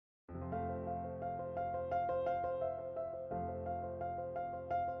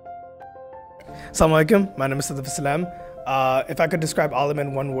Assalamu alaikum, my name is Sadaf Islam. If I could describe ALIM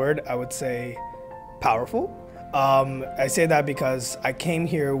in one word, I would say powerful. I say that because I came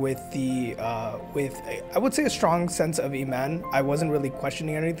here with I would say a strong sense of Iman. I wasn't really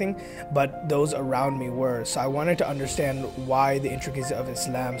questioning anything, but those around me were. So I wanted to understand why the intricacies of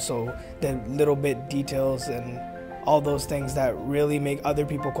Islam, so the little bit details and all those things that really make other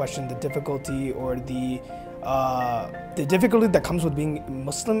people question the difficulty or the difficulty that comes with being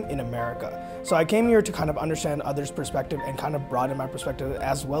Muslim in America. So I came here to kind of understand others' perspective and kind of broaden my perspective,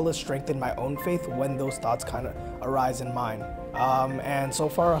 as well as strengthen my own faith when those thoughts kind of arise in mine. And so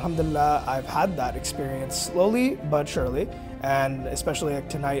far, alhamdulillah, I've had that experience slowly but surely. And especially like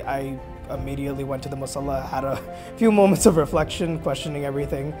tonight, I immediately went to the musalla, had a few moments of reflection, questioning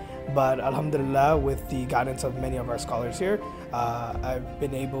everything. But alhamdulillah, with the guidance of many of our scholars here, I've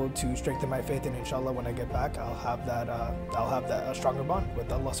been able to strengthen my faith, and inshallah when I get back, I'll have that stronger bond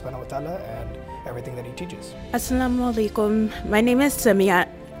with Allah subhanahu wa ta'ala and everything that He teaches. Assalamu alaikum. My name is Samia.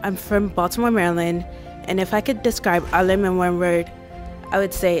 I'm from Baltimore, Maryland. And if I could describe ALIM in one word, I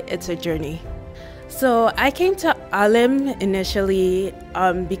would say it's a journey. So I came to ALIM initially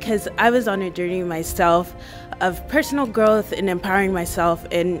because I was on a journey myself of personal growth and empowering myself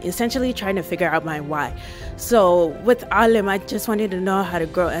and essentially trying to figure out my why. So with ALIM, I just wanted to know how to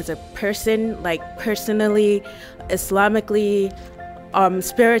grow as a person, like personally, Islamically,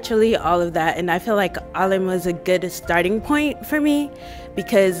 spiritually, all of that. And I feel like ALIM was a good starting point for me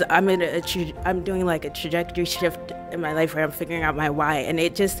because I'm doing like a trajectory shift in my life where I'm figuring out my why. And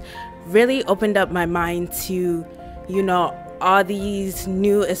it just really opened up my mind to, you know, all these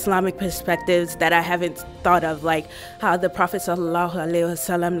new Islamic perspectives that I haven't thought of, like how the Prophet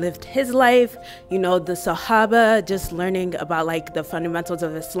ﷺ lived his life, you know, the Sahaba, just learning about like the fundamentals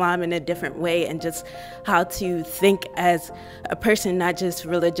of Islam in a different way and just how to think as a person, not just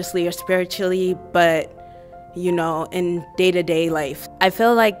religiously or spiritually, but you know, in day-to-day life. I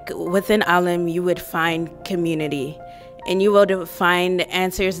feel like within ALIM you would find community and you will find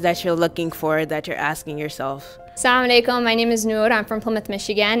answers that you're looking for, that you're asking yourself. Assalamu alaikum, my name is Noor, I'm from Plymouth,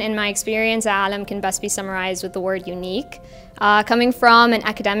 Michigan, and my experience at ALIM can best be summarized with the word unique. Coming from an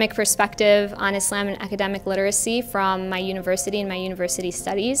academic perspective on Islam and academic literacy from my university and my university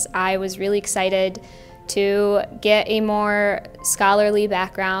studies, I was really excited to get a more scholarly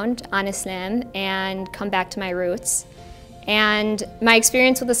background on Islam and come back to my roots. And my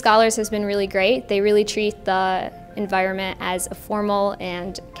experience with the scholars has been really great. They really treat the environment as a formal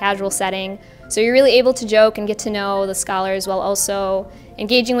and casual setting. So you're really able to joke and get to know the scholars while also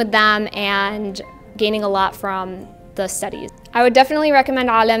engaging with them and gaining a lot from the studies. I would definitely recommend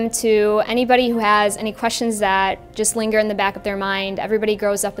ALIM to anybody who has any questions that just linger in the back of their mind. Everybody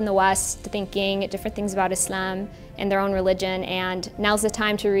grows up in the West thinking different things about Islam and their own religion, and now's the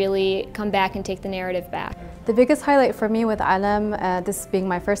time to really come back and take the narrative back. The biggest highlight for me with ALIM, this being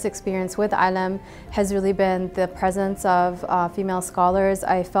my first experience with ALIM, has really been the presence of female scholars.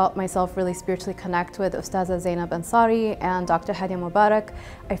 I felt myself really spiritually connect with Ustaza Zainab Ansari and Dr. Hadia Mubarak.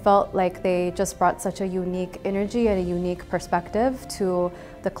 I felt like they just brought such a unique energy and a unique perspective to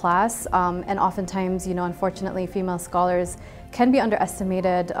the class. And oftentimes, you know, unfortunately, female scholars can be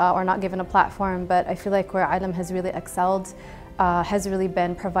underestimated or not given a platform, but I feel like where ALIM has really excelled has really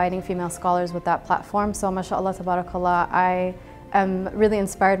been providing female scholars with that platform. So mashallah, tabarakallah, I am really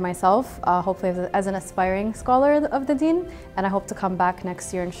inspired myself, hopefully as an aspiring scholar of the deen, and I hope to come back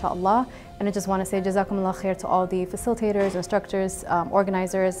next year, inshallah. And I just want to say jazakumullah khair to all the facilitators, instructors,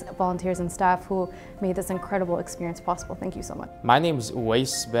 organizers, volunteers, and staff who made this incredible experience possible. Thank you so much. My name is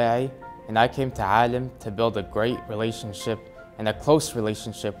Uwais Bai, and I came to ALIM to build a great relationship and a close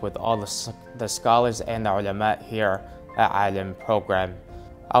relationship with all the scholars and the ulama here at ALIM program.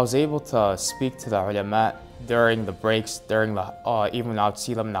 I was able to speak to the ulama during the breaks, during the even when I would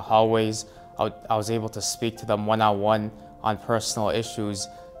see them in the hallways. I was able to speak to them one-on-one on personal issues,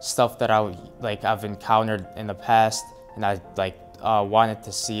 stuff that I've encountered in the past, and I wanted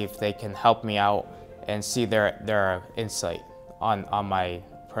to see if they can help me out and see their insight on my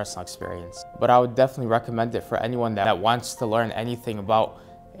personal experience. But I would definitely recommend it for anyone that wants to learn anything about,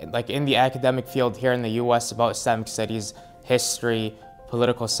 like in the academic field here in the US, about Islamic studies, history,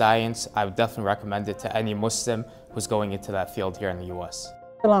 political science. I would definitely recommend it to any Muslim who's going into that field here in the US.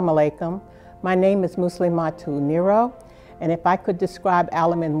 Assalamu alaikum. My name is Muslimatu Nero, and if I could describe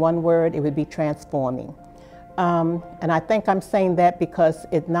ALIM in one word, it would be transforming. And I think I'm saying that because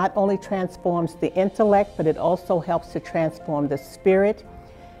it not only transforms the intellect, but it also helps to transform the spirit,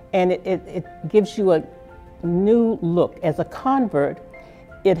 and it gives you a new look. As a convert,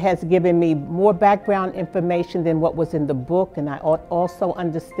 it has given me more background information than what was in the book, and I also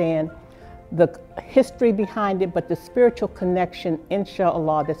understand the history behind it, but the spiritual connection,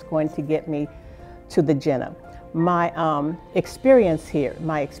 inshallah, that's going to get me to the Jannah. My experience here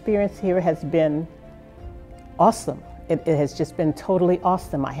has been awesome. It has just been totally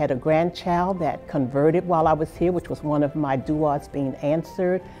awesome. I had a grandchild that converted while I was here, which was one of my du'as being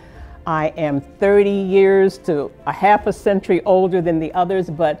answered. I am 30 years to a half a century older than the others,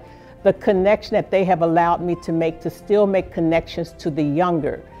 but the connection that they have allowed me to still make connections to the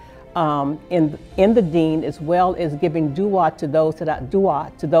younger in the deen, as well as giving dua to those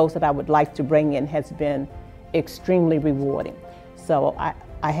that I would like to bring in, has been extremely rewarding. So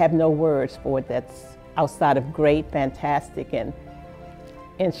I have no words for it that's outside of great, fantastic, and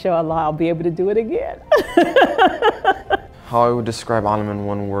inshallah I'll be able to do it again. How I would describe ALIM in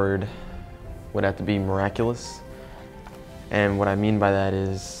one word would have to be miraculous. And what I mean by that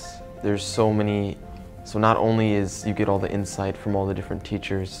is there's so not only is you get all the insight from all the different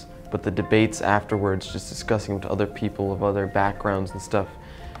teachers, but the debates afterwards, just discussing with other people of other backgrounds and stuff,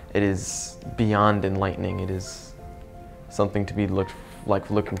 it is beyond enlightening. It is something to be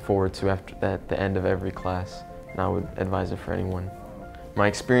looking forward to at the end of every class, and I would advise it for anyone. My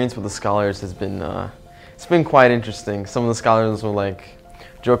experience with the scholars has been it's been quite interesting. Some of the scholars will like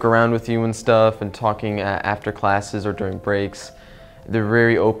joke around with you and stuff, and talking after classes or during breaks. They're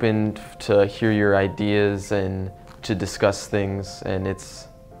very open to hear your ideas and to discuss things, and it's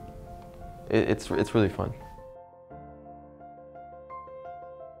really fun.